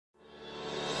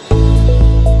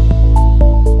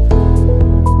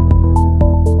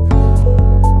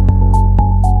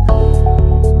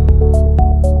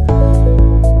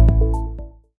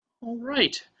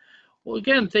right. Well,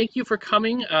 again, thank you for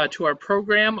coming to our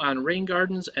program on rain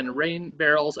gardens and rain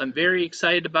barrels. I'm very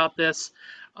excited about this.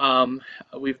 Um,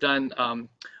 we've done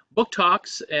book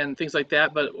talks and things like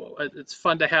that, but it's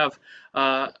fun to have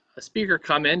a speaker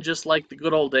come in, just like the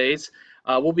good old days.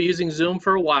 We'll be using Zoom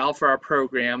for a while for our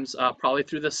programs, probably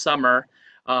through the summer,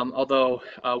 although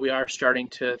we are starting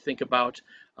to think about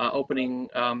opening,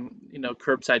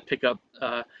 curbside pickup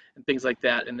and things like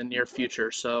that in the near future.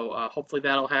 So hopefully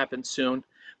that'll happen soon.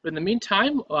 But in the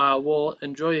meantime, we'll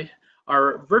enjoy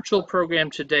our virtual program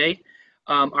today.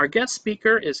 Our guest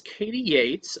speaker is Katie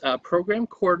Yates, Program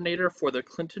Coordinator for the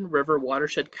Clinton River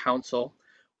Watershed Council,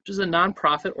 which is a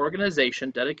nonprofit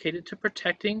organization dedicated to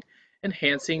protecting,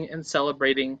 enhancing, and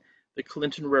celebrating the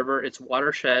Clinton River, its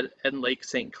watershed, and Lake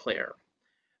St. Clair.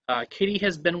 Katie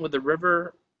has been with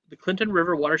the Clinton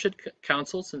River Watershed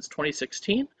Council since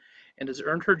 2016 and has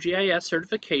earned her GIS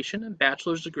certification and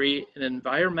bachelor's degree in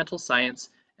environmental science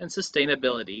and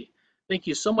sustainability. Thank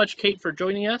you so much, Kate, for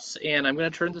joining us, and I'm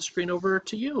going to turn the screen over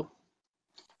to you.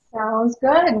 Sounds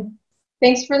good.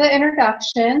 Thanks for the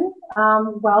introduction.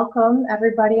 Welcome,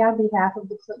 everybody, on behalf of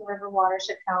the Clinton River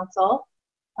Watershed Council.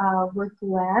 We're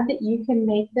glad that you can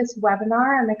make this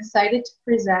webinar. I'm excited to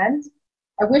present.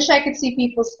 I wish I could see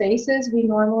people's faces. We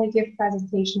normally give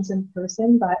presentations in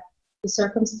person, but the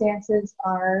circumstances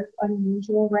are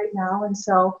unusual right now, and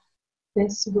so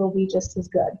this will be just as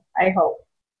good, I hope.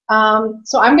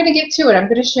 So I'm going to get to it. I'm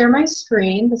going to share my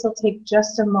screen. This will take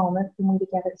just a moment for me to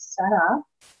get it set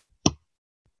up.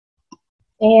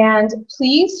 And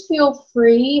please feel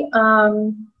free,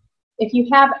 if you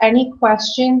have any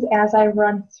questions as I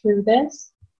run through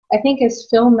this. I think as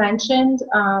Phil mentioned,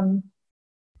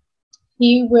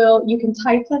 you can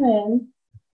type them in,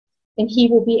 and he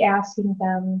will be asking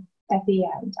them at the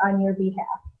end on your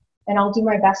behalf, and I'll do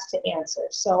my best to answer.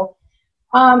 So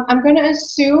I'm going to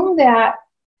assume that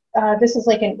this is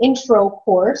like an intro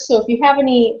course, so if you have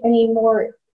any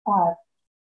more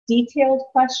detailed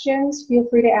questions, feel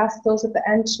free to ask those at the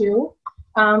end too.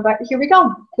 But here we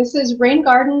go. This is Rain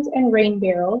Gardens and Rain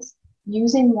Barrels,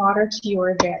 using water to your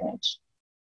advantage.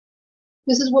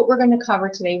 This is what we're going to cover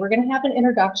today. We're going to have an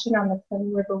introduction on the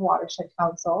Clinton River Watershed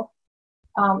Council,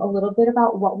 a little bit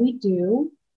about what we do.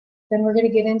 Then we're going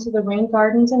to get into the rain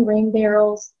gardens and rain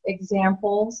barrels,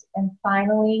 examples, and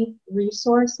finally,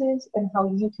 resources and how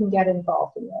you can get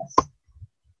involved in this.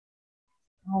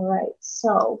 All right,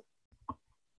 so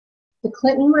the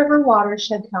Clinton River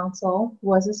Watershed Council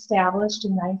was established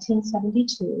in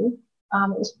 1972.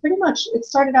 It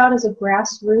started out as a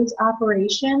grassroots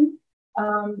operation.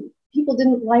 People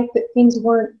didn't like that things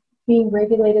weren't being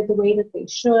regulated the way that they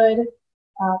should.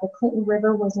 The Clinton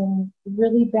River was in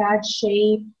really bad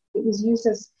shape. It was used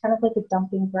as kind of like a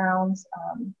dumping grounds.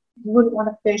 You wouldn't want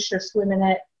to fish or swim in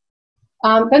it.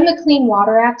 Then the Clean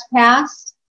Water Act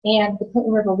passed, and the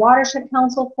Clinton River Watershed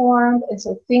Council formed, and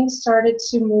so things started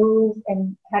to move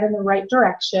and head in the right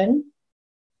direction.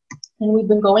 And we've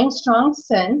been going strong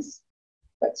since.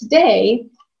 But today,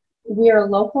 we are a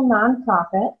local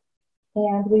nonprofit,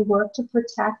 and we work to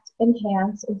protect,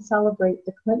 enhance, and celebrate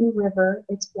the Clinton River,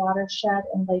 its watershed,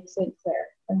 and Lake St. Clair.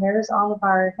 And there's all of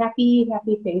our happy,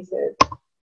 happy faces.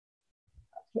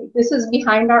 Okay, this is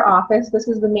behind our office. This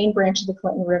is the main branch of the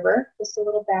Clinton River. Just a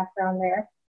little background there.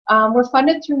 We're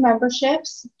funded through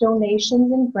memberships,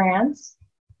 donations, and grants.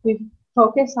 We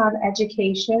focus on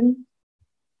education,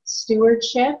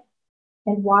 stewardship,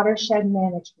 and watershed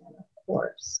management, of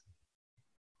course.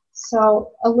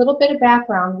 So a little bit of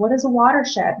background. What is a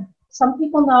watershed? Some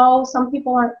people know, some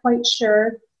people aren't quite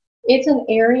sure. It's an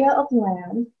area of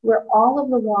land where all of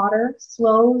the water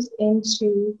flows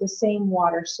into the same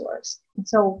water source. And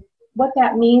so what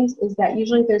that means is that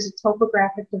usually there's a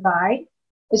topographic divide.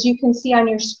 As you can see on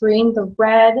your screen, the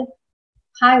red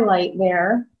highlight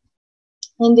there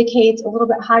indicates a little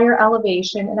bit higher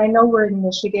elevation. And I know we're in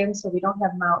Michigan, so we don't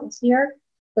have mountains here,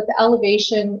 but the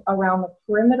elevation around the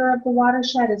perimeter of the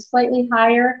watershed is slightly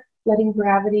higher, letting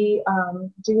gravity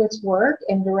do its work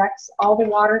and directs all the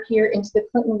water here into the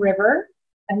Clinton River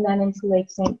and then into Lake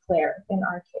St. Clair in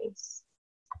our case.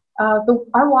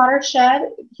 Our watershed,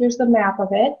 here's the map of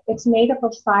it. It's made up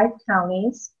of 5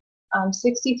 counties,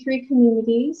 63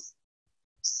 communities,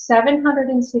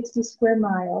 760 square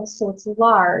miles, so it's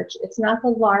large. It's not the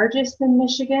largest in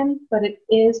Michigan, but it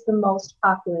is the most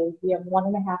populated. We have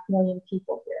 1.5 million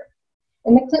people here.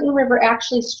 And the Clinton River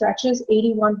actually stretches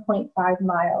 81.5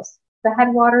 miles. The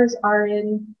headwaters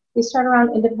they start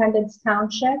around Independence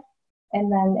Township,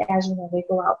 and then, as you know, they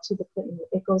go out to the Clinton,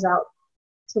 it goes out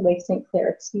to Lake St. Clair,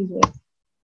 excuse me.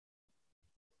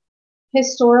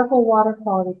 Historical water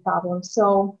quality problems.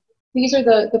 So These are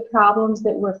the problems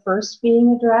that were first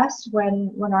being addressed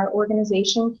when our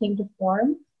organization came to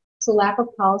form. So lack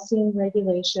of policy and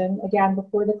regulation. Again,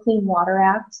 before the Clean Water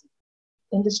Act,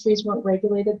 industries weren't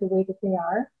regulated the way that they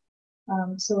are.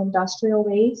 So industrial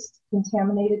waste,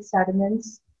 contaminated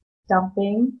sediments,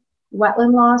 dumping,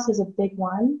 wetland loss is a big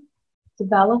one,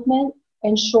 development,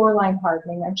 and shoreline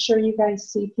hardening. I'm sure you guys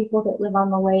see people that live on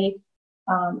the lake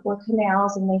or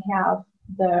canals and they have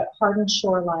the hardened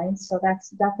shorelines, so that's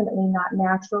definitely not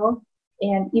natural.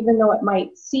 And even though it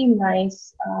might seem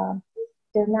nice,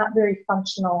 they're not very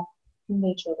functional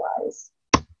nature-wise.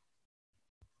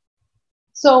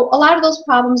 So a lot of those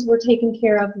problems were taken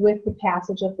care of with the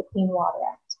passage of the Clean Water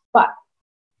Act. But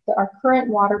our current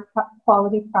water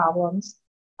quality problems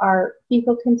are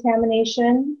fecal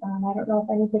contamination. I don't know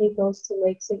if anybody goes to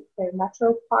Lake St. Clair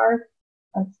Metro Park.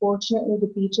 Unfortunately, the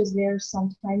beaches there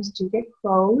sometimes do get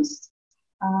closed.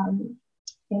 And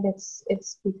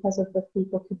it's because of the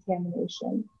fecal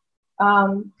contamination.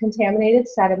 Contaminated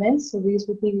sediments, so these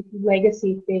would be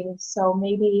legacy things. So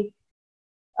maybe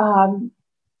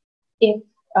if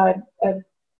an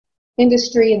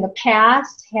industry in the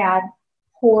past had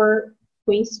poor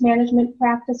waste management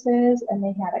practices and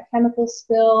they had a chemical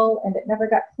spill and it never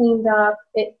got cleaned up,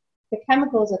 the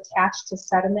chemical is attached to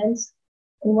sediments,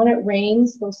 and when it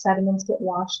rains, those sediments get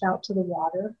washed out to the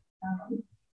water,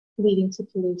 leading to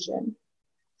pollution.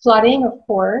 Flooding, of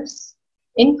course.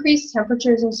 Increased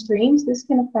temperatures in streams. This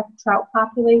can affect trout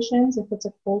populations if it's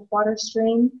a cold water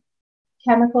stream.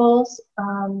 Chemicals.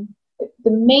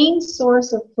 The main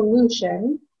source of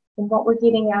pollution, and what we're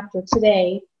getting after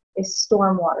today, is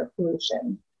stormwater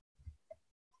pollution.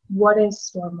 What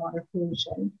is stormwater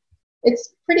pollution?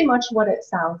 It's pretty much what it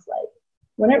sounds like.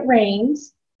 When it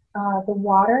rains, the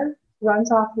water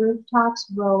runs off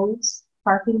rooftops, roads,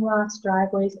 parking lots,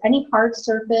 driveways, any hard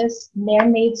surface,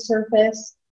 man-made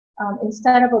surface.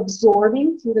 Instead of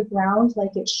absorbing through the ground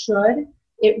like it should,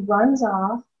 it runs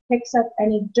off, picks up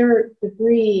any dirt,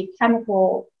 debris,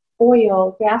 chemical,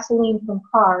 oil, gasoline from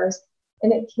cars,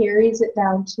 and it carries it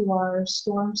down to our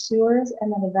storm sewers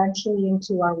and then eventually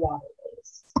into our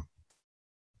waterways.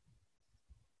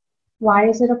 Why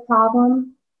is it a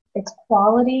problem? It's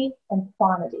quality and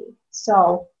quantity.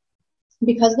 So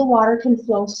because the water can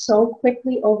flow so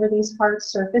quickly over these hard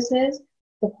surfaces,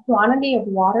 the quantity of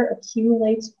water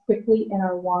accumulates quickly in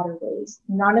our waterways.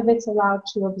 None of it's allowed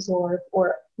to absorb,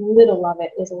 or little of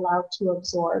it is allowed to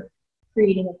absorb,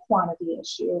 creating a quantity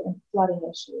issue and flooding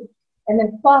issue. And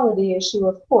then quality issue,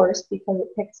 of course, because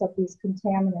it picks up these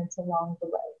contaminants along the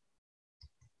way.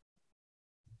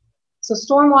 So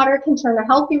stormwater can turn a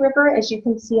healthy river, as you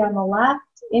can see on the left,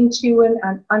 into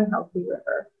an unhealthy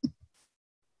river.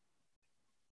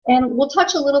 And we'll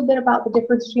touch a little bit about the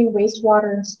difference between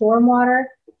wastewater and stormwater.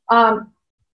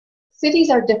 Cities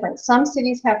are different. Some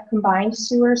cities have combined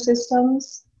sewer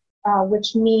systems,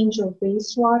 which means your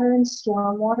wastewater and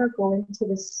stormwater go into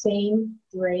the same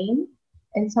drain.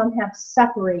 And some have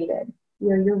separated,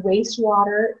 where your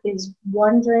wastewater is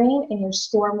one drain and your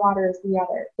stormwater is the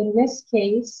other. In this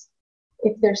case,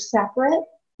 if they're separate,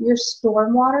 your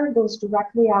stormwater goes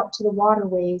directly out to the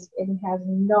waterways and has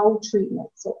no treatment.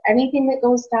 So anything that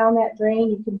goes down that drain,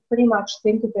 you can pretty much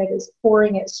think of it as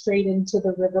pouring it straight into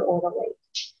the river or the lake.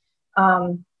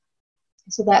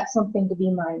 So that's something to be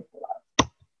mindful of.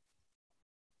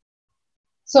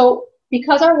 So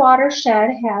because our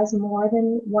watershed has more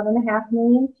than 1.5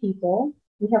 million people,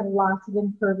 we have lots of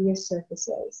impervious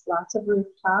surfaces, lots of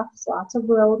rooftops, lots of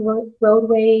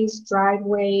roadways,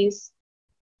 driveways,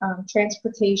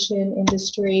 transportation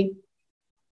industry.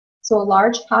 So a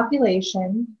large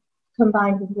population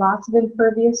combined with lots of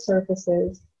impervious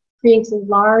surfaces creates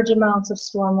large amounts of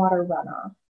stormwater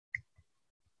runoff.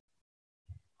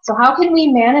 So how can we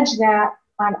manage that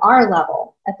on our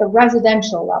level, at the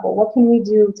residential level? What can we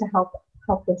do to help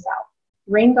this out?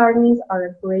 Rain gardens are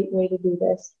a great way to do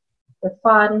this. They're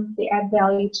fun, they add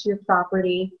value to your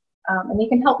property, and they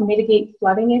can help mitigate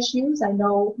flooding issues. I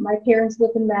know my parents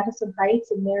live in Madison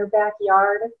Heights, and their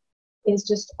backyard is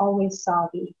just always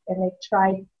soggy, and they've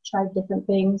tried different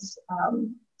things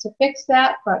to fix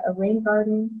that, but a rain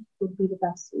garden would be the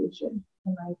best solution,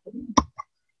 in my opinion.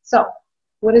 So,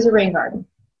 what is a rain garden?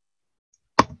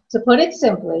 To put it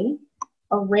simply,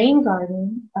 a rain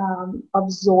garden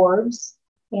absorbs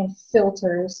and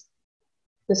filters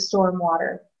the storm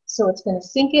water. So it's going to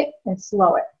sink it and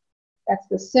slow it. That's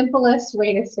the simplest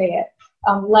way to say it.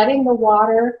 Letting the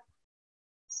water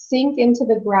sink into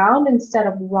the ground instead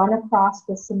of run across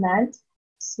the cement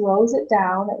slows it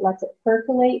down. It lets it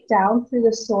percolate down through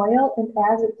the soil, and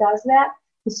as it does that,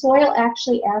 the soil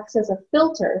actually acts as a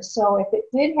filter. So if it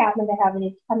did happen to have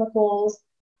any chemicals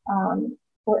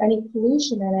or any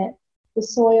pollution in it, the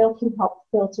soil can help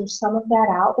filter some of that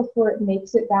out before it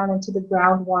makes it down into the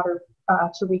groundwater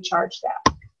to recharge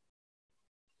that.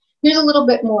 Here's a little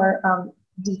bit more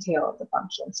detail of the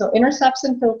function. So intercepts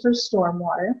and filters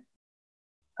stormwater.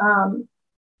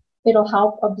 It'll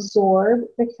help absorb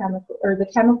the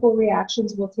chemical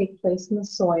reactions will take place in the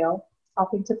soil,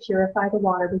 helping to purify the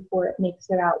water before it makes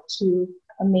it out to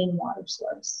a main water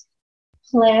source.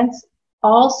 Plants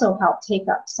also help take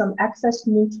up some excess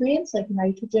nutrients like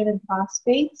nitrogen and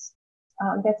phosphates.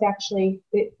 That's actually,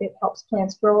 it helps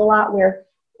plants grow a lot, where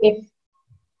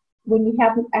when you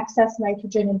have excess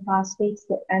nitrogen and phosphates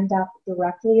that end up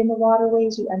directly in the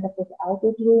waterways, you end up with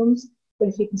algal blooms. But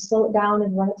if you can slow it down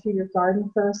and run it through your garden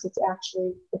first, it's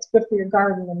good for your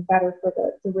garden and better for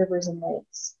the rivers and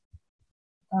lakes.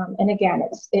 And again,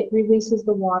 it releases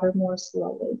the water more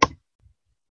slowly.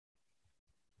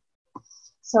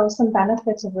 So some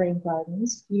benefits of rain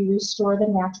gardens: you restore the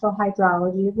natural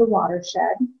hydrology of the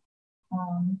watershed,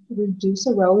 reduce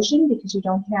erosion because you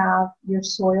don't have your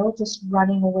soil just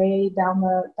running away down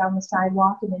the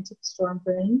sidewalk and into the storm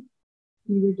drain.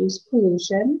 You reduce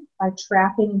pollution by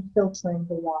trapping and filtering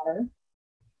the water.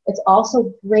 It's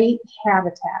also great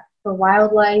habitat for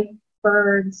wildlife,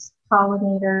 birds,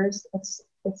 pollinators. It's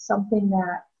something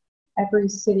that every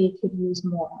city could use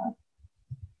more of.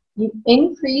 You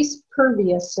increase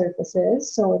pervious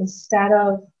surfaces, so instead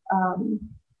of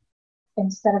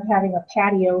having a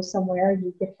patio somewhere,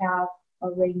 you could have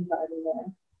a rain garden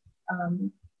there,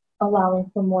 allowing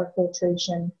for more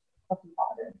filtration of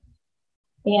water.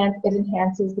 And it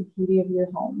enhances the beauty of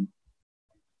your home.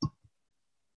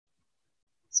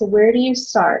 So where do you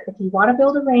start? If you want to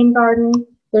build a rain garden,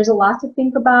 there's a lot to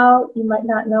think about. You might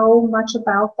not know much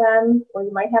about them, or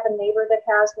you might have a neighbor that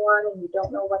has one and you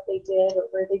don't know what they did or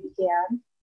where they began.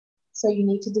 So you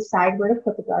need to decide where to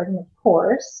put the garden, of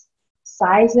course,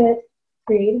 size it,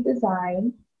 create a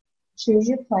design, choose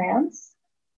your plants,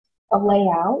 a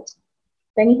layout.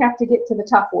 Then you have to get to the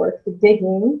tough work, the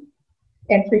digging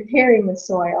and preparing the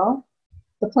soil.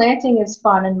 The planting is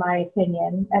fun in my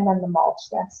opinion, and then the mulch,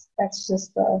 that's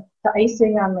just the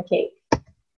icing on the cake.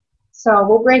 So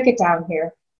we'll break it down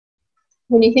here.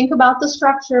 When you think about the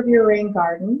structure of your rain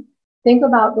garden, think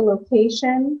about the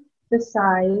location, the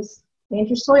size, and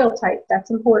your soil type. That's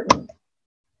important.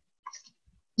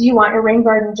 Do you want your rain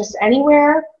garden just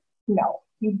anywhere? No.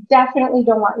 You definitely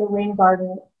don't want your rain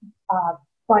garden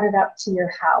butted up to your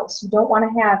house. You don't want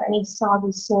to have any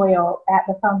soggy soil at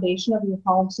the foundation of your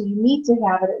home, so you need to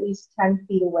have it at least 10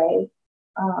 feet away.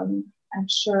 I'm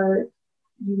sure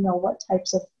you know what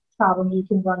types of problems you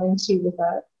can run into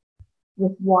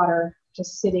with water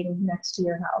just sitting next to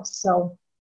your house. So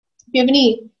if you have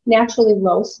any naturally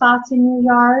low spots in your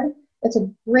yard, that's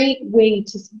a great way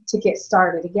to get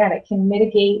started. Again, it can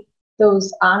mitigate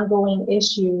those ongoing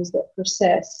issues that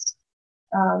persist.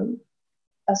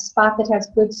 A spot that has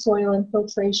good soil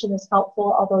infiltration is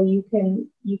helpful, although you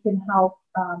can help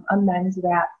amend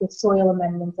that with soil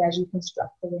amendments as you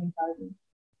construct the rain garden.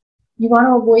 You want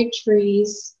to avoid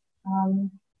trees.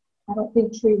 I don't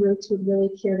think tree roots would really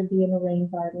care to be in a rain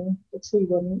garden. The tree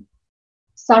wouldn't.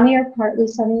 Sunny or partly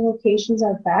sunny locations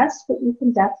are best, but you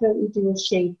can definitely do a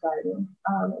shade garden.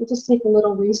 It will just take a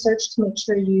little research to make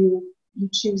sure you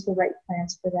choose the right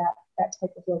plants for that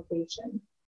type of location.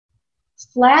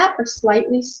 Flat or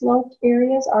slightly sloped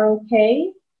areas are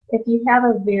okay. If you have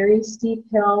a very steep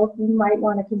hill, you might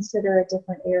want to consider a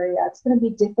different area. It's going to be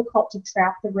difficult to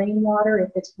trap the rainwater if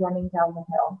it's running down the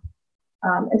hill.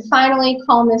 And finally,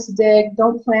 calmness dig.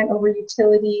 Don't plant over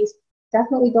utilities.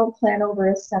 Definitely don't plant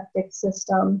over a septic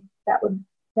system. That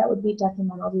would be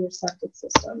detrimental to your septic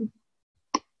system.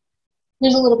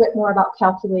 Here's a little bit more about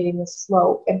calculating the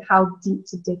slope and how deep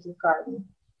to dig your garden.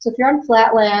 So if you're on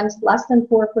flat land, less than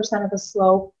 4% of a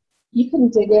slope, you can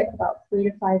dig it about 3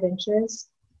 to 5 inches.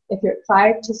 If you're at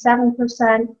 5 to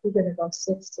 7%, you're going to go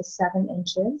 6 to 7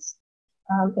 inches.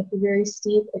 If you're very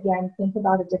steep, again, think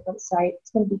about a different site. It's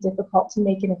going to be difficult to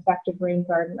make an effective rain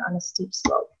garden on a steep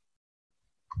slope.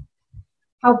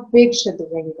 How big should the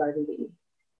rain garden be?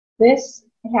 This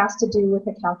has to do with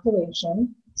a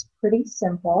calculation. It's pretty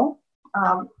simple.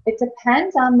 It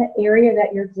depends on the area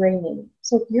that you're draining.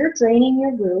 So if you're draining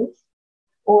your roof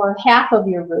or half of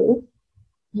your roof,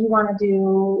 you want to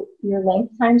do your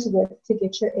length times width to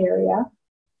get your area.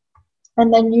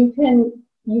 And then you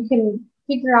can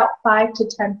figure out 5 to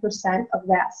 10% of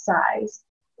that size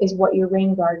is what your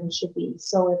rain garden should be.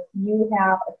 So if you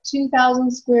have a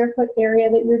 2,000 square foot area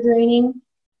that you're draining,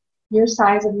 your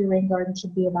size of your rain garden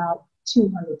should be about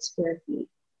 200 square feet.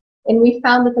 And we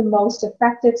found that the most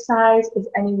effective size is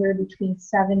anywhere between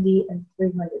 70 and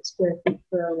 300 square feet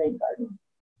for a rain garden.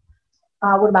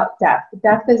 What about depth?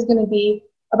 Depth is going to be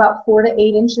about 4 to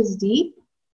 8 inches deep.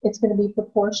 It's going to be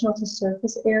proportional to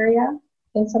surface area,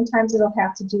 and sometimes it'll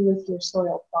have to do with your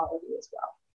soil quality as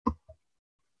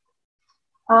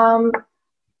well.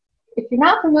 If you're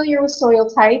not familiar with soil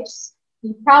types,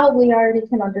 you probably already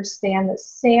can understand that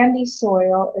sandy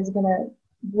soil is going to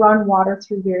run water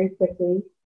through very quickly.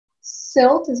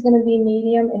 Silt is going to be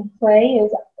medium, and clay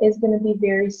is going to be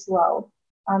very slow.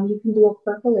 You can do a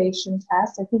percolation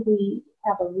test. I think we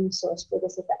have a resource for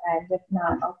this at the end. If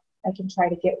not, I can try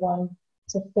to get one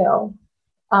to fill.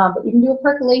 But you can do a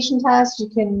percolation test. You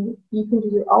can do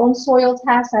your own soil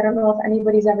test. I don't know if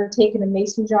anybody's ever taken a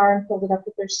mason jar and filled it up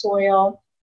with their soil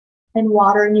and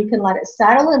water, and you can let it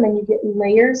settle, and then you get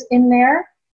layers in there.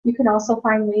 You can also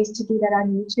find ways to do that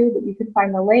on YouTube, but you can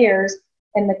find the layers,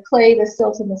 and the clay, the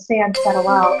silt, and the sand settle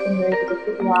out, and you're able to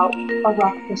figure out a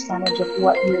rough percentage of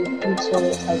what your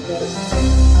soil type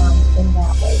is in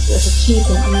that way. So it's a cheap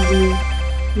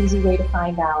and easy way to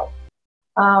find out.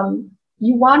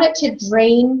 You want it to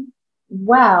drain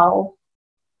well,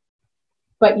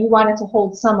 but you want it to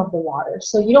hold some of the water.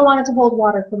 So you don't want it to hold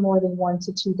water for more than 1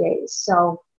 to 2 days.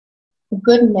 So a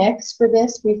good mix for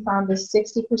this we found is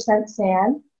 60%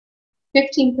 sand,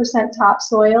 15%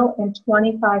 topsoil, and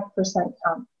 25%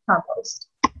 compost.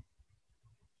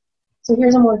 So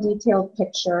here's a more detailed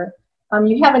picture.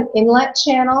 You have an inlet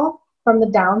channel from the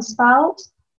downspout,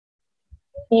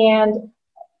 and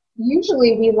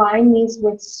usually we line these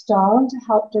with stone to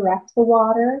help direct the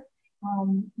water.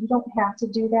 You don't have to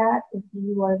do that if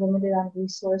you are limited on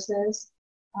resources.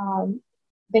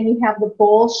 Then you have the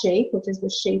bowl shape, which is the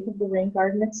shape of the rain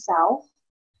garden itself.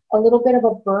 A little bit of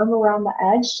a berm around the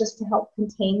edge just to help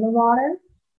contain the water.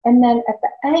 And then at the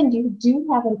end, you do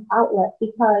have an outlet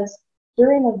because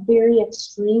during a very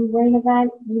extreme rain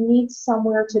event, you need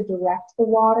somewhere to direct the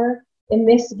water. And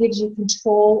this gives you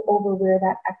control over where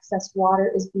that excess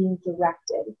water is being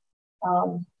directed.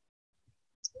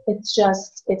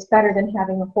 It's better than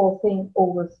having the whole thing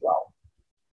overflow.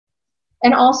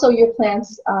 And also your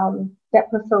plants that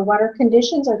prefer wetter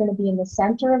conditions are going to be in the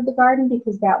center of the garden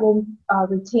because that will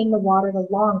retain the water the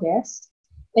longest.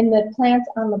 And the plants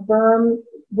on the berm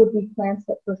would be plants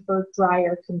that prefer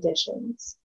drier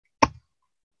conditions.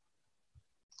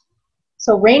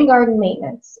 So rain garden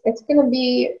maintenance. It's going to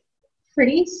be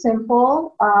pretty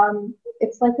simple.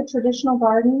 It's like a traditional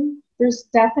garden. There's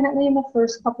definitely in the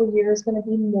first couple of years going to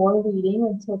be more weeding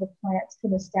until the plants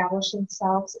can establish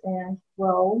themselves and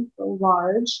grow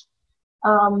large.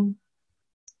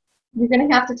 You're going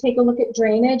to have to take a look at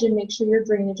drainage and make sure your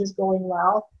drainage is going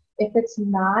well. If it's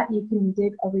not, you can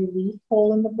dig a relief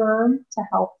hole in the berm to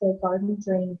help the garden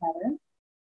drain better.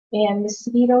 And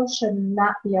mosquitoes should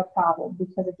not be a problem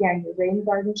because, again, your rain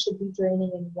garden should be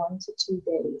draining in 1 to 2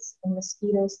 days. And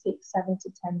mosquitoes take 7 to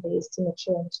 10 days to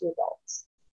mature into adults.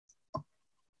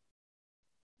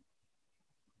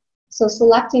 So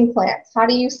selecting plants. How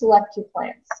do you select your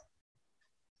plants?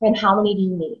 And how many do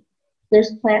you need?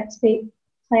 There's plant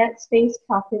space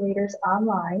calculators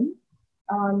online.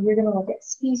 You're going to look at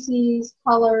species,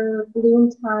 color,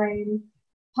 bloom time,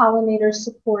 pollinators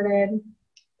supported,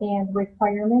 and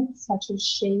requirements such as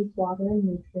shade, water, and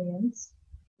nutrients.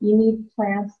 You need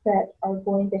plants that are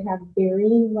going to have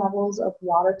varying levels of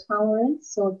water tolerance.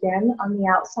 So again, on the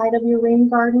outside of your rain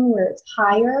garden where it's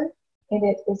higher and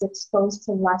it is exposed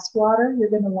to less water,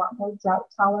 you're going to want more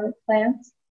drought-tolerant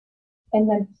plants. And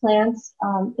then plants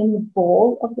in the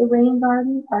bowl of the rain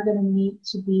garden are going to need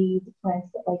to be the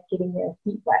plants that like getting their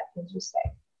feet wet, as you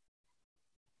say.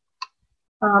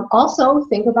 Also,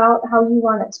 think about how you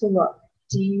want it to look.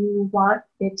 Do you want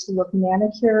it to look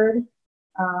manicured?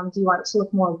 Do you want it to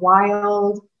look more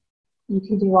wild? You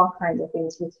can do all kinds of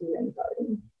things with your rain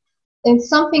garden. And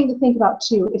something to think about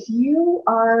too, if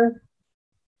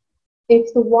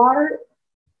the water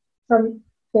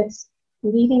that's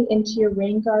leading into your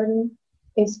rain garden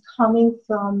is coming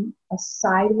from a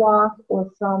sidewalk or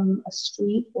from a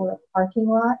street or a parking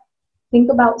lot,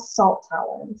 think about salt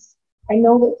tolerance. I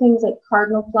know that things like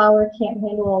cardinal flower can't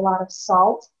handle a lot of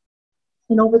salt.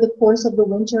 And over the course of the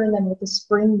winter and then with the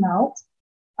spring melt,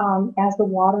 as the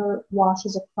water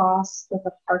washes across like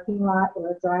a parking lot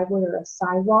or a driveway or a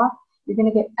sidewalk, you're going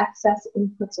to get excess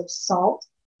inputs of salt.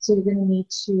 So you're going to need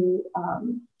to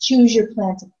choose your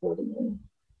plants accordingly.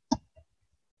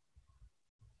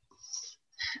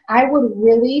 I would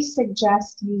really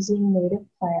suggest using native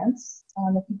plants.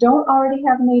 If you don't already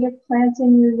have native plants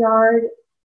in your yard,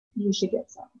 you should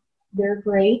get some. They're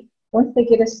great. Once they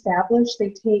get established, they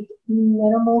take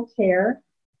minimal care.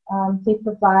 They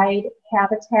provide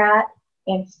habitat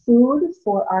and food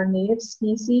for our native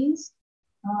species,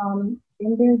 and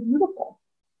they're beautiful.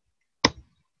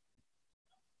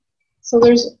 So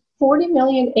there's 40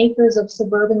 million acres of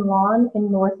suburban lawn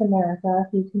in North America,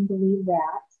 if you can believe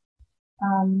that.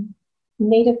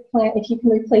 Native plant, if you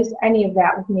can replace any of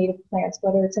that with native plants,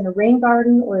 whether it's in a rain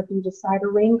garden or if you decide a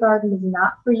rain garden is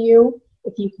not for you,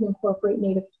 if you can incorporate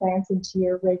native plants into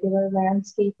your regular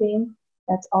landscaping,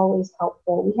 that's always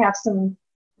helpful. We have some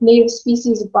native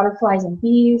species of butterflies and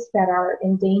bees that are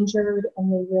endangered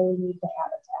and they really need the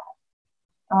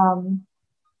habitat.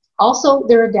 Also,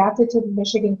 they're adapted to the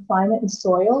Michigan climate and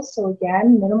soil. So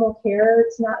again, minimal care.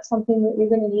 It's not something that you're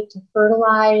going to need to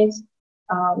fertilize.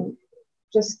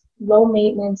 Just low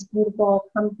maintenance, beautiful,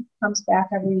 comes back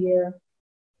every year.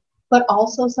 But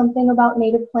also something about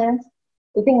native plants,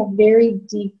 that they have very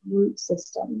deep root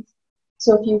systems.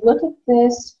 So if you look at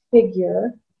this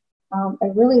figure, I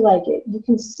really like it. You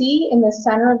can see in the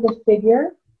center of the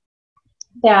figure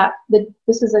that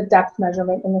this is a depth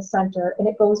measurement in the center, and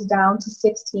it goes down to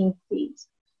 16 feet.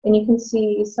 And you can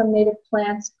see some native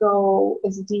plants go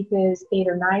as deep as 8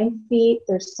 or 9 feet.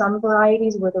 There's some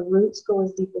varieties where the roots go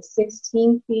as deep as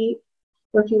 16 feet.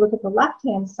 Or if you look at the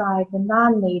left-hand side, the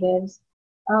non-natives,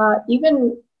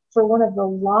 even for one of the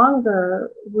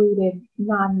longer rooted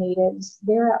non-natives,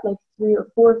 they're at like 3 or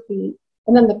 4 feet.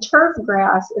 And then the turf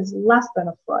grass is less than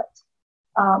a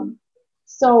foot.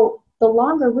 So the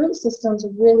longer root systems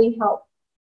really help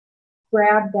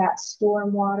grab that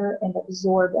storm water and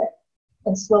absorb it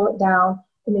and slow it down,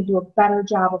 and they do a better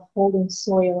job of holding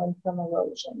soil in from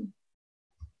erosion.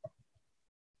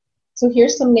 So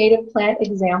here's some native plant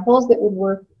examples that would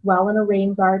work well in a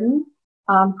rain garden.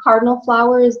 Cardinal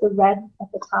flower is the red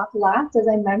at the top left, as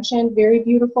I mentioned, very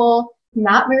beautiful,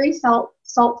 not very salt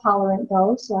tolerant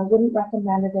though, so I wouldn't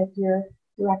recommend it if you're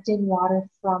directing water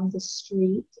from the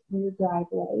street or your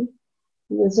driveway.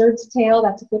 Lizard's tail,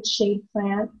 that's a good shade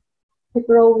plant.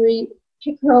 Pickerel weed,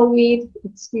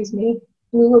 excuse me,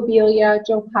 blue lobelia,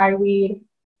 Joe Pye weed,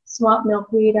 swamp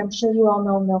milkweed. I'm sure you all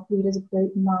know milkweed is a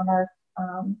great monarch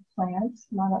plant,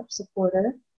 monarch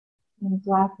supporter, and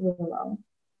black willow.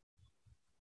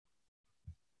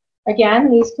 Again,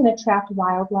 these can attract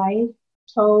wildlife,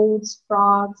 toads,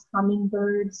 frogs,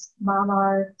 hummingbirds,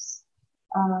 monarchs,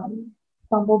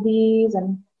 bumblebees,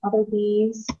 and other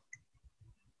bees.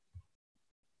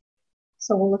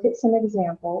 So we'll look at some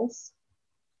examples.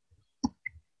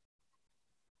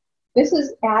 This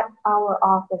is at our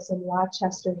office in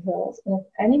Rochester Hills, and if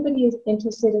anybody is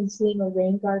interested in seeing a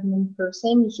rain garden in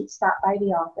person, you should stop by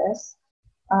the office.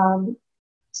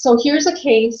 So here's a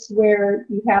case where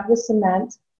you have the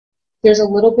cement. There's a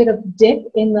little bit of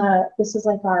dip in this is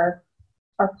like our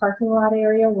parking lot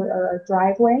area, or our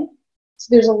driveway. So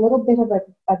there's a little bit of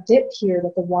a dip here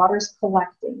that the water's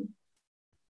collecting.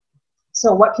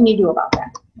 So what can you do about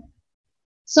that?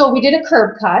 So we did a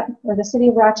curb cut, or the city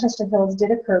of Rochester Hills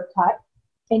did a curb cut,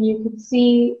 and you can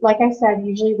see, like I said,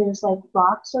 usually there's like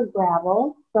rocks or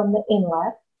gravel from the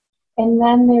inlet, and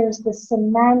then there's the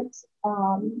cement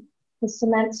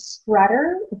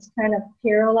spreader. It's kind of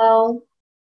parallel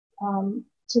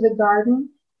to the garden.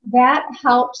 That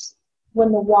helps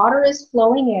when the water is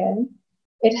flowing in.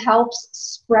 It helps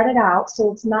spread it out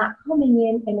so it's not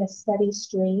coming in a steady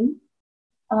stream.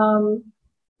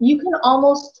 You can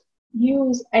almost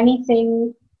use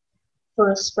anything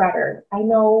for a spreader. I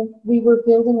know we were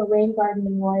building a rain garden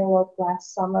in Royal Oak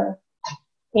last summer,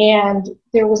 and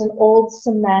there was an old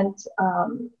cement,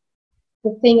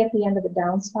 the thing at the end of the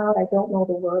downspout, I don't know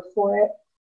the word for it,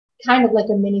 kind of like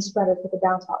a mini spreader for the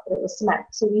downspout, but it was cement.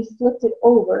 So we flipped it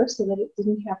over so that it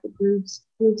didn't have the grooves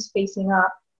facing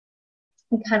up,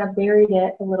 and kind of buried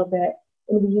it a little bit,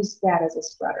 and we used that as a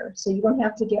spreader. So you don't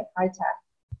have to get high-tech.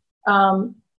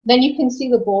 Then you can see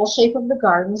the bowl shape of the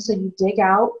garden. So you dig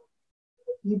out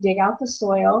the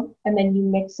soil, and then you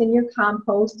mix in your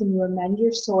compost and you amend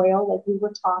your soil like we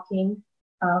were talking,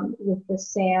 with the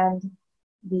sand,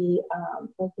 the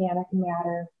organic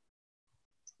matter,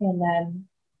 and then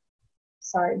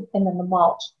the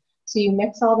mulch. So you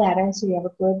mix all that in so you have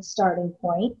a good starting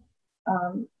point.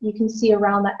 You can see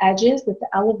around the edges that the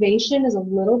elevation is a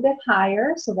little bit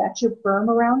higher, so that's your berm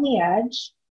around the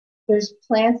edge. There's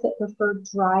plants that prefer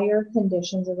drier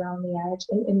conditions around the edge.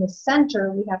 And in the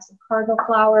center, we have some cardinal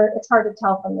flower. It's hard to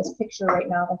tell from this picture right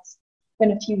now. That's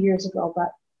been a few years ago,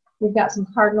 but we've got some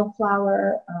cardinal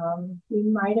flower. We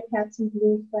might have had some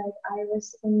blue flag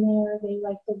iris in there. They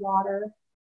like the water.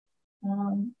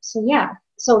 So yeah,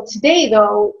 so today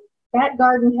though, that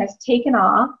garden has taken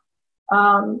off.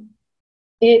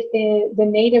 The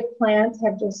native plants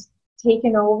have just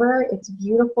taken over. It's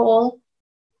beautiful.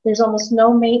 There's almost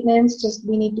no maintenance, just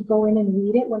we need to go in and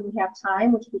weed it when we have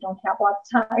time, which we don't have a lot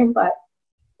of time, but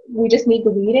we just need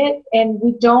to weed it. And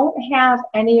we don't have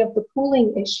any of the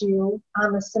pooling issue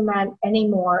on the cement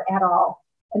anymore at all.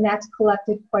 And that's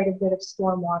collected quite a bit of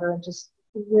stormwater and just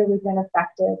really been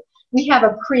effective. We have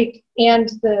a creek and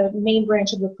the main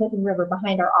branch of the Clinton River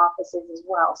behind our offices as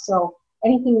well. So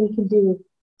anything we can do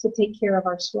to take care of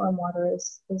our stormwater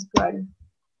is good.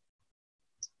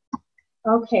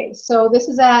 Okay, so this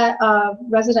is a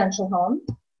residential home,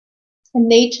 and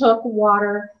they took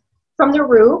water from the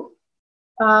roof,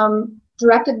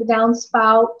 directed the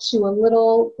downspout to a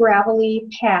little gravelly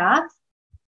path.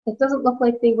 It doesn't look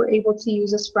like they were able to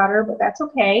use a spreader, but that's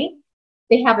okay.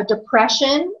 They have a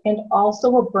depression and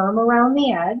also a berm around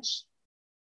the edge.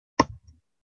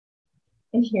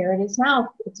 And here it is now.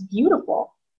 It's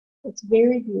beautiful. It's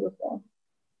very beautiful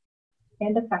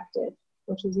and effective,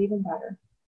 which is even better.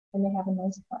 And they have a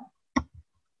nice plant.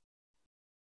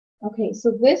 Okay,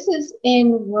 so this is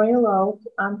in Royal Oak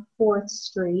on 4th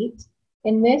Street.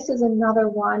 And this is another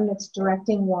one that's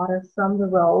directing water from the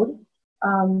road.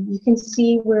 You can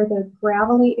see where the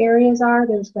gravelly areas are.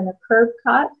 There's been a curb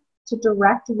cut to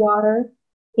direct water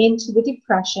into the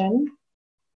depression.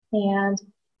 And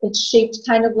it's shaped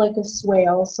kind of like a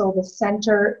swale. So the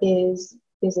center is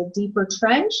a deeper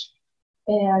trench.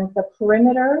 And the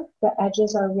perimeter, the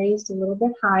edges are raised a little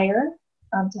bit higher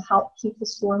to help keep the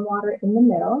stormwater in the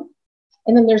middle.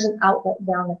 And then there's an outlet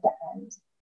down at the end.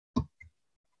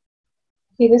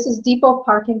 Okay, this is Depot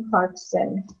Park in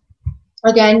Clarkston.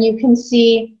 Again, you can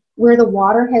see where the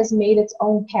water has made its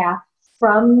own path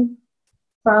from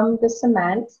the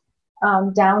cement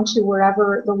down to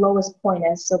wherever the lowest point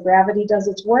is. So gravity does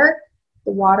its work,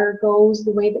 the water goes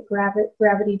the way that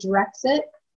gravity directs it,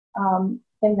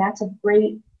 and that's a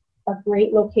great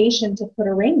location to put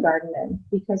a rain garden in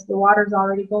because the water's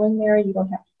already going there. You don't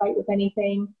have to fight with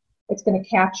anything. It's going to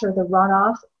capture the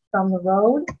runoff from the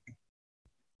road.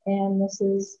 And this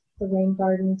is the rain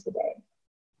garden today.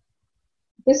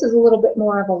 This is a little bit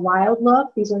more of a wild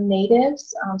look. These are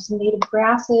natives, some native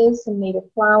grasses, some native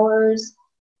flowers.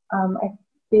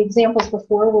 The examples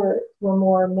before were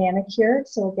more manicured,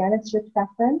 so again, it's your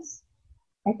preference.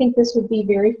 I think this would be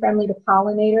very friendly to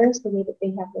pollinators, the way that they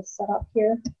have this set up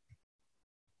here.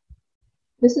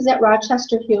 This is at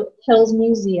Rochester Hills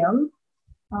Museum.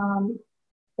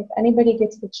 If anybody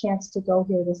gets the chance to go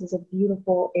here, this is a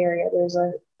beautiful area. There's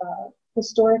a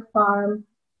historic farm,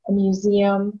 a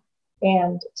museum,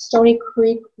 and Stony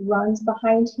Creek runs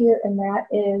behind here, and that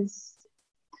is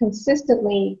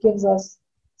consistently gives us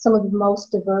some of the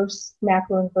most diverse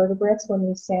macroinvertebrates when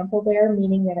we sample there,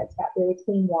 meaning that it's got very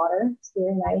clean water. It's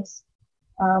very nice.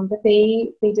 But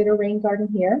they did a rain garden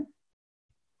here.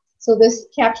 So this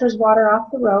captures water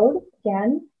off the road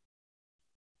again.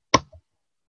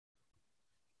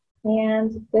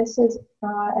 And this is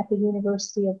at the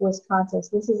University of Wisconsin.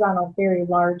 So this is on a very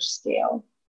large scale.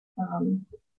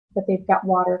 But they've got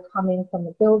water coming from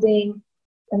the building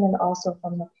and then also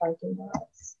from the parking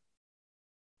lots.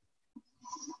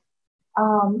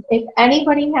 If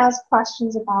anybody has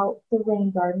questions about the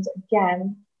rain gardens,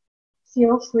 again,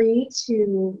 feel free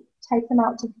to type them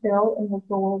out to Phil and we'll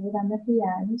go over them at the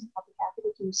end. I'll be happy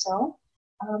to do so.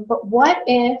 But what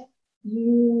if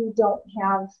you don't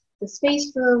have the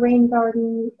space for a rain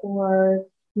garden, or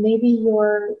maybe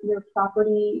your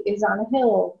property is on a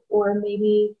hill, or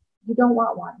maybe you don't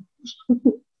want one?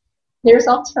 There's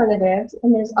alternatives,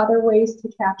 and there's other ways to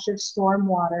capture storm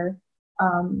water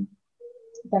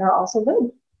that are also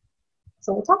good.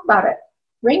 So we'll talk about it.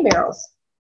 Rain barrels.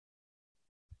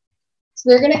 So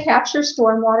they're going to capture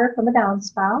stormwater from a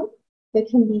downspout. They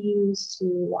can be used to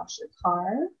wash your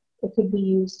car. It could be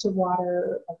used to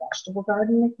water a vegetable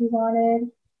garden if you wanted.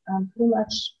 Pretty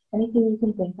much anything you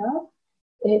can think of.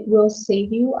 It will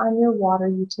save you on your water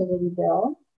utility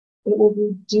bill. It will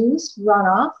reduce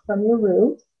runoff from your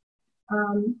roof.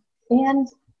 And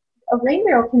a rain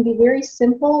barrel can be very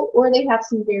simple, or they have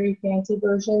some very fancy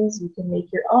versions. You can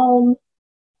make your own.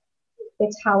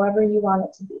 It's however you want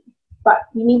it to be. But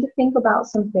you need to think about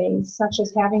some things, such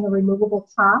as having a removable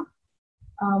top,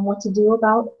 what to do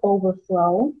about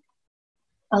overflow,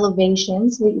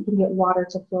 elevation, so that you can get water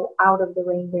to flow out of the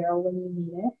rain barrel when you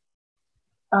need it,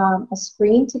 a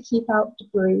screen to keep out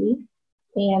debris,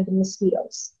 and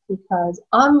mosquitoes. Because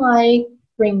unlike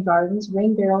rain gardens,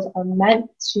 rain barrels are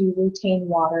meant to retain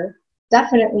water,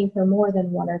 definitely for more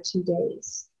than 1 or 2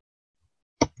 days.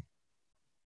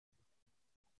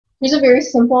 Here's a very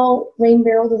simple rain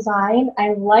barrel design.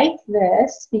 I like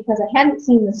this because I hadn't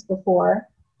seen this before.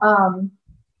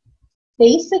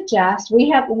 They suggest,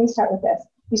 let me start with this.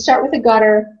 You start with a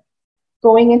gutter,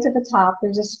 going into the top,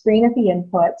 there's a screen at the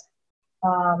input.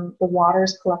 The water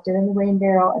is collected in the rain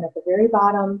barrel, and at the very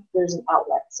bottom, there's an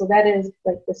outlet. So that is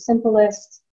like the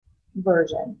simplest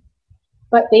version.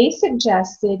 But they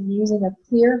suggested using a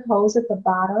clear hose at the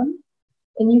bottom,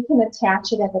 and you can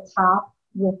attach it at the top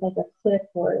with like a clip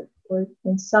or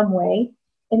in some way.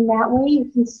 And that way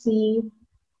you can see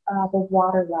the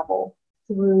water level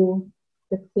through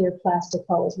the clear plastic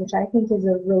hose, which I think is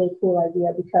a really cool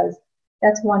idea, because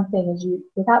that's one thing is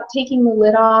without taking the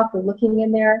lid off or looking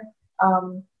in there,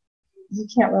 you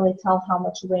can't really tell how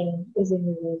much rain is in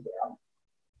your rain barrel.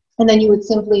 And then you would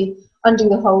simply undo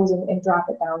the hose and drop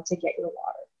it down to get your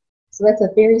water. So that's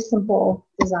a very simple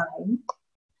design.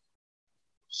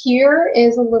 Here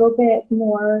is a little bit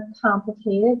more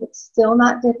complicated, but still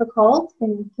not difficult,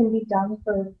 and can be done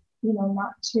for, you know,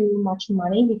 not too much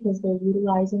money because they're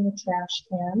utilizing a trash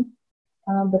can.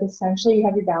 But essentially you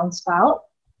have your downspout,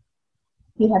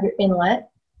 you have your inlet,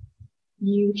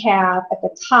 you have at the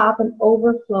top an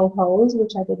overflow hose,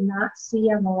 which I did not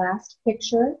see on the last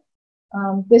picture.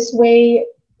 This way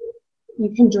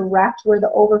you can direct where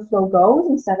the overflow goes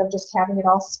instead of just having it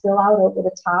all spill out over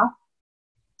the top.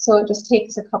 So it just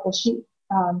takes a couple sheet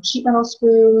metal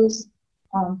screws,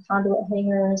 conduit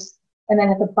hangers, and then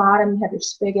at the bottom you have your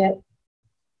spigot,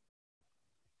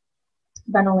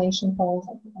 ventilation holes.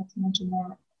 I forgot to mention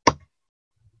that.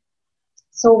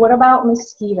 So what about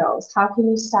mosquitoes? How can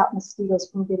you stop mosquitoes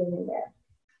from getting in there?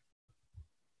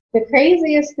 The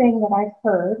craziest thing that I've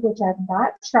heard, which I've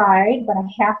not tried, but I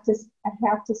have to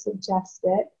suggest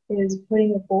it, is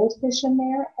putting a goldfish in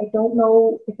there. I don't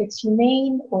know if it's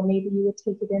humane or maybe you would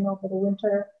take it in over the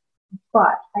winter,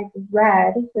 but I've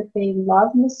read that they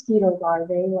love mosquito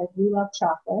larvae like we love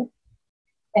chocolate,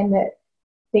 and that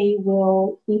they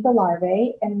will eat the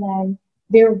larvae, and then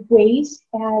their waste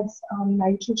adds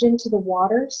nitrogen to the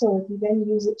water, so if you then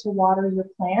use it to water your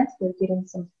plants, they're getting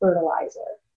some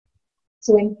fertilizer.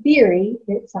 So in theory,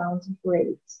 it sounds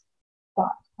great,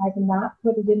 but I've not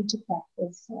put it into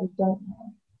practice, so I don't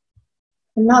know.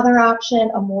 Another option,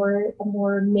 a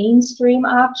more mainstream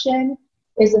option,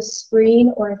 is a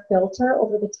screen or a filter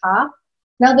over the top.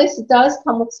 Now this does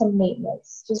come with some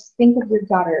maintenance. Just think of your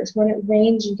gutters. When it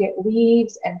rains, you get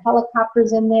leaves and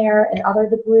helicopters in there and other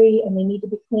debris, and they need to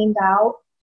be cleaned out.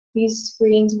 These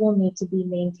screens will need to be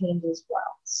maintained as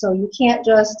well. So you can't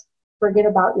just forget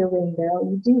about your rain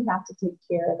barrel. You do have to take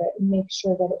care of it and make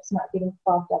sure that it's not getting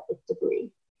clogged up with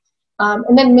debris.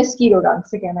 And then mosquito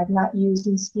dunks. Again, I've not used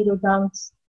mosquito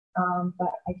dunks,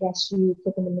 but I guess you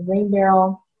put them in the rain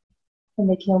barrel and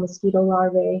they kill mosquito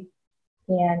larvae,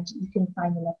 and you can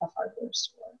find them at the hardware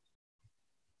store.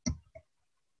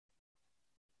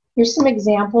 Here's some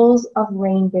examples of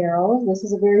rain barrels. This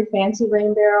is a very fancy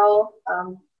rain barrel.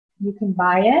 You can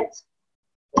buy it,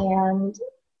 and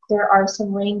there are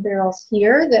some rain barrels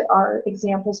here that are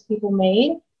examples people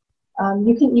made.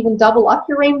 You can even double up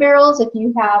your rain barrels if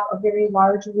you have a very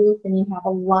large roof and you have a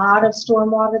lot of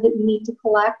stormwater that you need to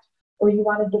collect, or you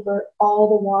want to divert all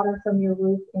the water from your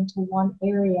roof into one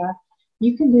area.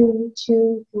 You can do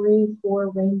 2, 3, 4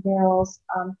 rain barrels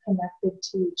connected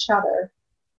to each other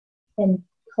and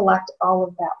collect all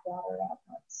of that water at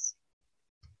once.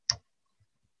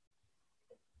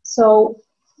 So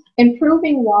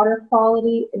improving water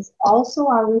quality is also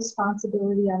our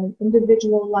responsibility on an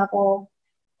individual level,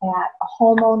 at a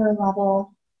homeowner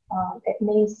level. It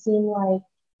may seem like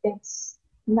it's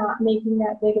not making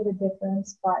that big of a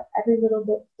difference, but every little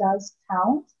bit does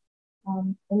count.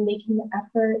 And making the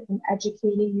effort and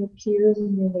educating your peers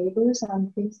and your neighbors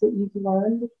on things that you've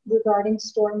learned regarding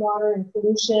stormwater and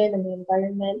pollution and the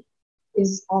environment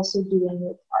is also doing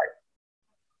your part.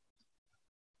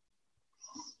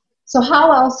 So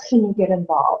how else can you get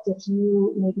involved? If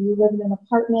maybe you live in an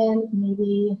apartment,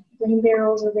 maybe rain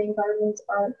barrels or rain gardens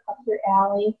aren't up your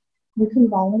alley, you can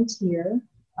volunteer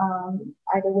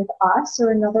either with us or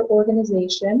another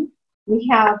organization. We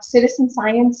have citizen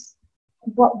science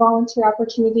volunteer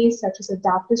opportunities such as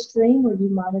Adopt a Stream, where you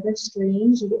monitor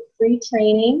streams. You get free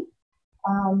training.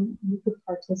 You could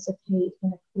participate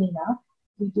in a cleanup.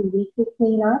 We do weekly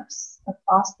cleanups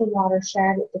across the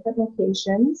watershed at different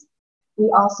locations. We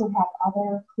also have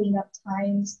other cleanup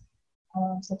times,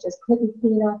 such as Clinton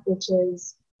Cleanup, it's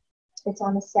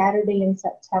on a Saturday in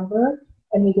September,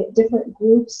 and we get different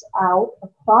groups out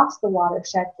across the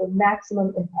watershed for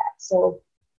maximum impact. So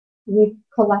we've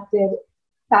collected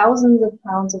thousands of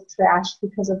pounds of trash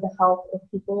because of the help of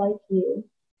people like you.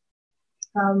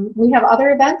 We have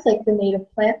other events like the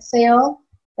native plant sale.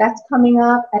 That's coming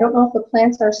up. I don't know if the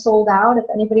plants are sold out. If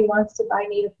anybody wants to buy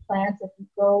native plants, if you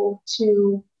go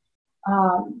to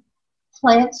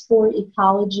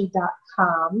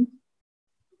plantsforecology.com,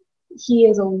 He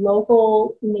is a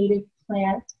local native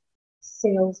plant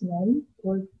salesman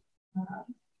or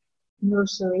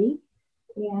nursery,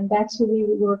 and that's who we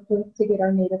work with to get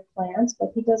our native plants.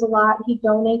 But he does a lot, he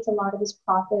donates a lot of his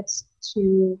profits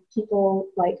to people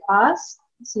like us,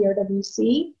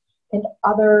 CRWC, and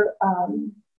other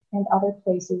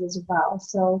places as well.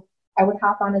 So I would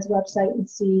hop on his website and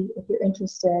see if you're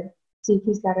interested, see if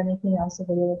he's got anything else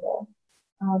available.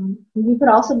 You could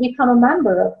also become a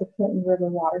member of the Clinton River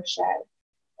Watershed.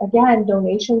 Again,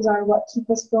 donations are what keep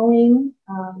us going.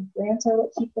 Grants are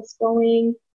what keep us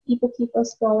going. People keep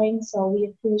us going. So we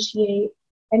appreciate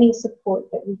any support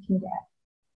that we can get.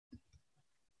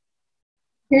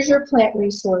 Here's your plant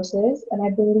resources, and I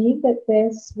believe that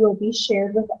this will be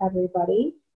shared with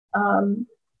everybody.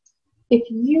 If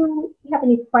you have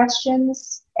any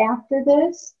questions after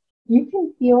this, you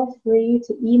can feel free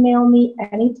to email me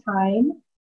anytime.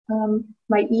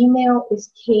 My email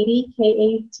is Katie,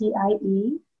 Katie,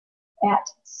 at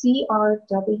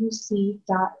crwc.org.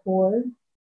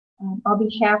 I'll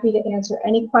be happy to answer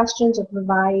any questions or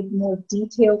provide more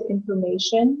detailed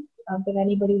information that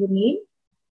anybody would need.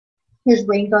 Here's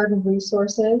rain garden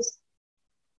resources.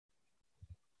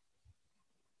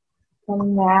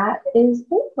 And that is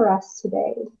it for us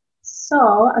today.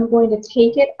 So I'm going to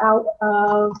take it out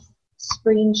of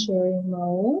screen sharing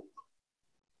mode.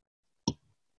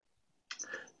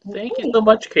 Thank you so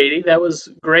much, Katie. That was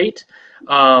great.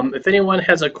 If anyone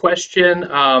has a question,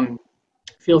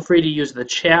 feel free to use the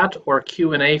chat or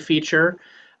Q&A feature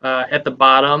at the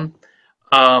bottom.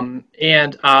 I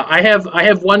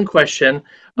have one question.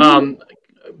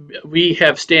 We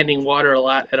have standing water a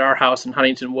lot at our house in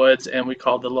Huntington Woods, and we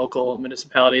called the local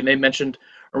municipality, and they mentioned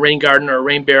a rain garden or a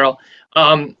rain barrel.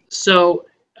 So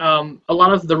a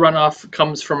lot of the runoff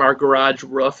comes from our garage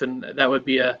roof, and that would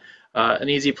be an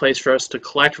easy place for us to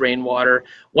collect rainwater.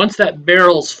 Once that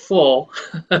barrel's full,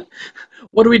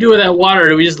 what do we do with that water?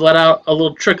 Do we just let out a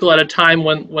little trickle at a time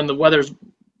when the weather's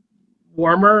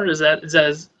warmer? Is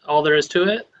that all there is to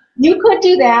it? You could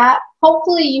do that.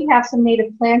 Hopefully you have some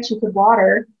native plants you could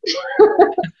water.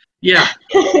 Yeah.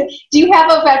 Do you have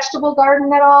a vegetable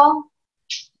garden at all?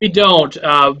 We don't,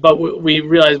 but we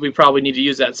realize we probably need to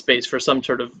use that space for some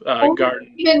sort of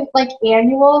garden. Even like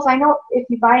annuals. I know if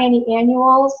you buy any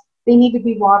annuals, they need to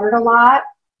be watered a lot.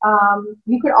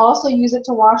 You could also use it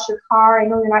to wash your car. I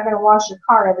know you're not going to wash your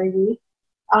car every week.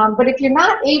 But if you're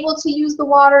not able to use the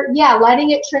water, yeah, letting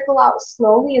it trickle out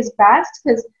slowly is best,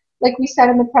 because like we said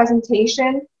in the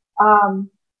presentation,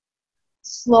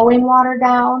 slowing water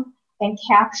down and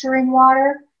capturing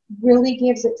water really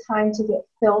gives it time to get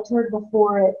filtered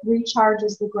before it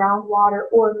recharges the groundwater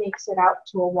or makes it out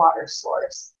to a water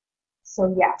source.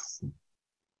 So yes.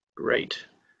 Great.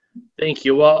 Thank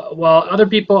you. Well,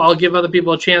 I'll give other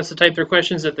people a chance to type their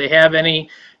questions if they have any.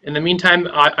 In the meantime,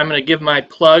 I'm going to give my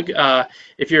plug.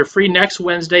 If you're free next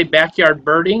Wednesday, Backyard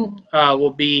Birding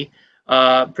will be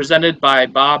presented by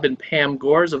Bob and Pam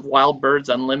Gores of Wild Birds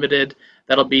Unlimited.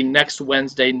 That'll be next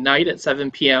Wednesday night at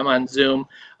 7 p.m. on Zoom.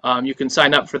 You can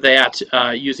sign up for that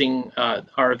using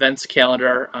our events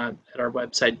calendar at our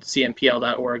website,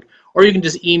 cmpl.org. Or you can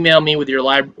just email me with your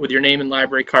name and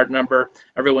library card number.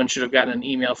 Everyone should have gotten an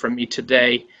email from me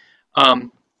today.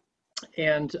 And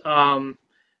then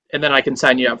I can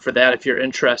sign you up for that if you're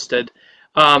interested.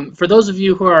 For those of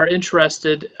you who are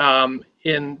interested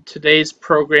in today's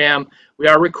program, we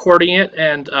are recording it,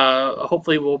 and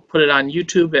hopefully we'll put it on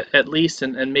YouTube at least,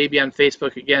 and maybe on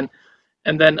Facebook again.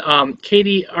 And then,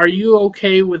 Katie, are you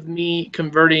okay with me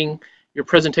converting your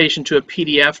presentation to a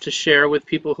PDF to share with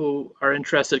people who are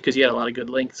interested, because you had a lot of good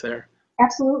links there?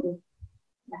 Absolutely.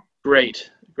 Yeah.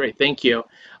 Great, thank you.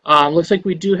 Looks like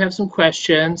we do have some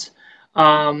questions.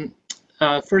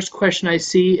 First question I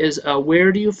see is,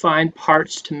 where do you find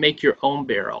parts to make your own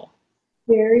barrel?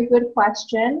 Very good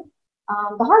question.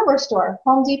 The hardware store,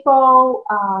 Home Depot,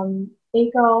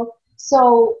 ACO.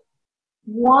 So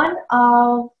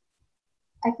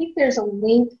I think there's a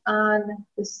link on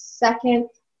the second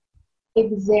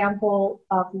example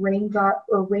of rain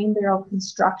barrel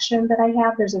construction that I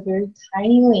have. There's a very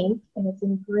tiny link, and it's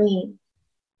in green.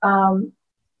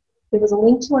 There was a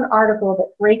link to an article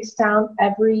that breaks down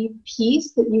every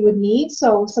piece that you would need.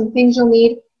 So some things you'll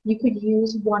need, you could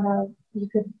use you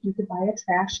could buy a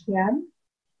trash can.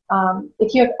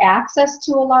 If you have access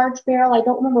to a large barrel, I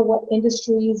don't remember what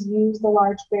industries use the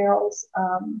large barrels,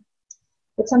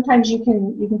 but sometimes you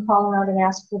can call around and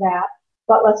ask for that.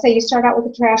 But let's say you start out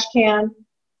with a trash can,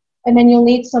 and then you'll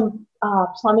need some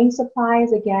plumbing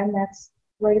supplies. Again, that's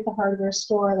right at the hardware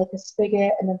store, like a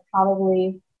spigot, and then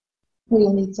probably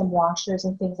you'll need some washers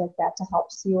and things like that to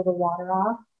help seal the water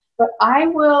off. But I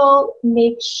will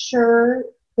make sure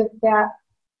that that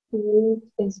link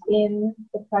is in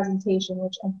the presentation,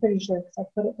 which I'm pretty sure because I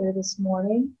put it there this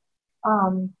morning.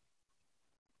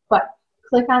 But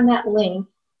click on that link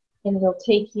and it'll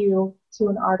take you to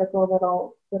an article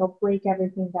that'll break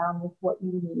everything down with what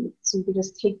you need. So you can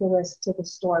just take the list to the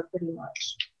store pretty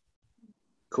much.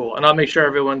 Cool, and I'll make sure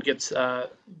everyone gets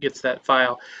that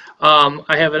file.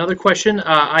 I have another question.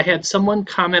 I had someone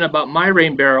comment about my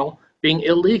rain barrel being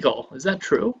illegal. Is that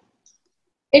true?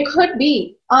 It could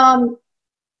be.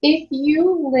 If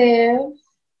you live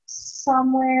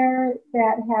somewhere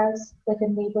that has like a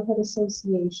neighborhood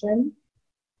association,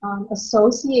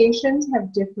 associations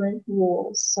have different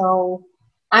rules. So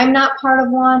I'm not part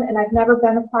of one, and I've never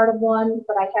been a part of one,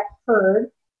 but I have heard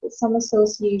that some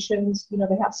associations, you know,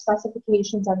 they have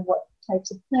specifications on what types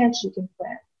of plants you can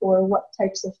plant or what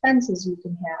types of fences you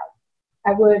can have.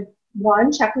 I would,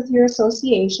 one, check with your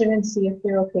association and see if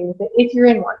they're okay with it, if you're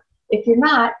in one. If you're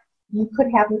not, you could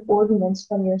have an ordinance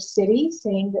from your city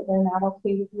saying that they're not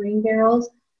okay with rain barrels.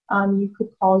 You could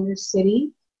call your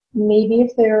city. Maybe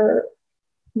if they're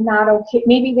not okay,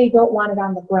 maybe they don't want it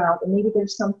on the ground, and maybe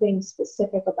there's something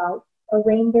specific about a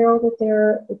rain barrel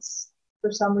that it's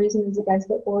for some reason is against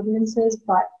the ordinances.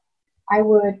 But I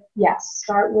would, yes,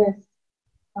 start with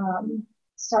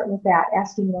that,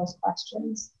 asking those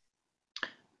questions.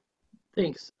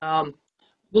 Thanks.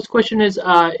 This question is,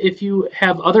 if you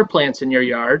have other plants in your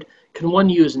yard, can one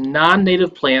use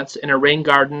non-native plants in a rain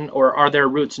garden, or are their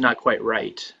roots not quite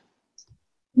right?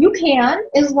 You can,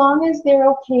 as long as they're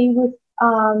okay with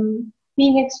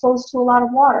being exposed to a lot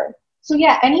of water. So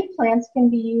yeah, any plants can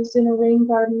be used in a rain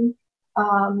garden.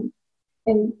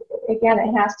 And again,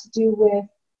 it has to do with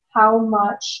how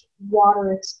much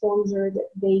water exposure that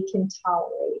they can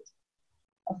tolerate.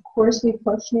 Of course, we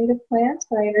push native plants,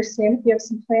 but I understand if you have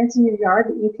some plants in your yard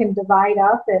that you can divide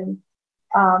up and,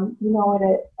 you know,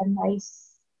 at a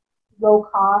nice, low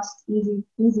cost,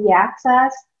 easy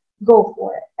access, go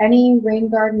for it. Any rain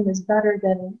garden is better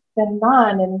than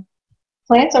none, and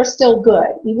plants are still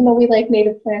good. Even though we like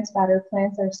native plants better,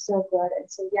 plants are still good. And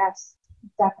so yes,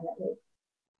 definitely.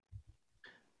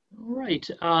 All right.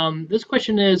 This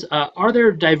question is, are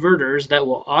there diverters that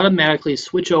will automatically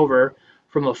switch over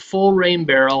from a full rain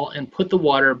barrel and put the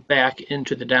water back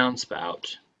into the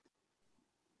downspout?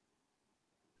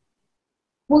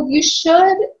 Well, you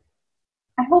should,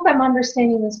 I hope I'm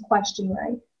understanding this question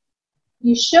right.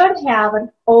 You should have an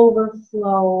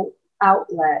overflow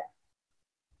outlet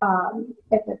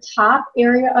at the top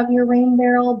area of your rain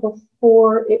barrel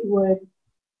before it would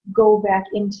go back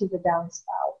into the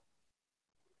downspout.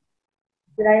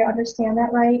 Did I understand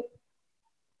that right?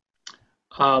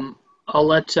 I'll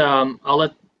let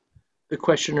the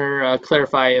questioner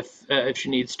clarify if she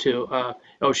needs to.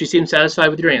 Oh, she seems satisfied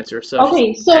with your answer. So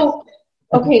okay, so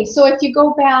if you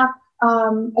go back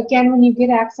again when you get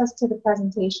access to the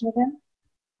presentation again,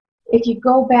 if you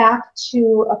go back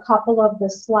to a couple of the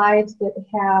slides that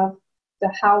have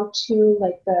the how-to,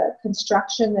 like the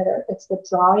construction it's the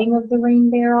drawing of the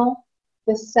rain barrel.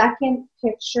 The second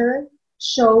picture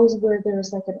shows where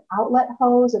there's like an outlet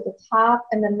hose at the top,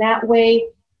 and then that way,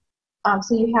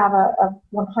 so you have a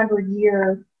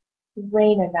 100-year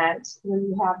rain event where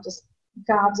you have just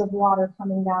gobs of water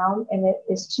coming down, and it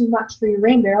is too much for your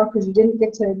rain barrel because you didn't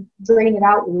get to drain it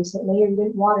out recently or you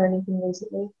didn't water anything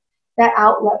recently. That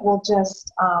outlet will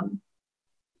just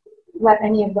let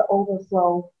any of the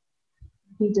overflow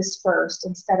be dispersed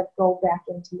instead of go back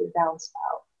into your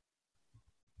downspout.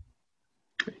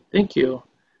 Great, thank you.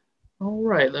 All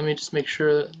right, let me just make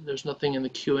sure that there's nothing in the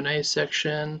Q&A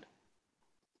section.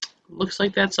 Looks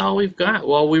like that's all we've got.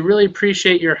 Well, we really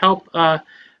appreciate your help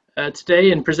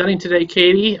today and presenting today,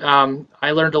 Katie.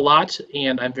 I learned a lot,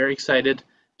 and I'm very excited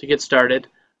to get started.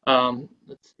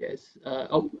 Let's see, guys.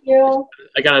 Thank you.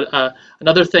 I got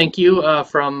another thank you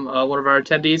from one of our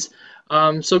attendees.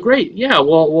 So great, yeah.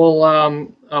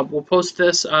 We'll post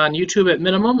this on YouTube at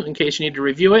minimum in case you need to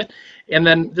review it, and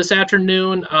then this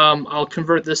afternoon I'll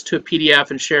convert this to a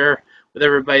PDF and share with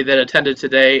everybody that attended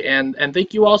today. And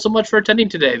thank you all so much for attending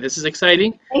today. This is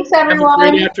exciting. Thanks, everyone. Have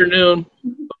a great afternoon.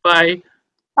 Bye.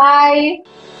 Bye.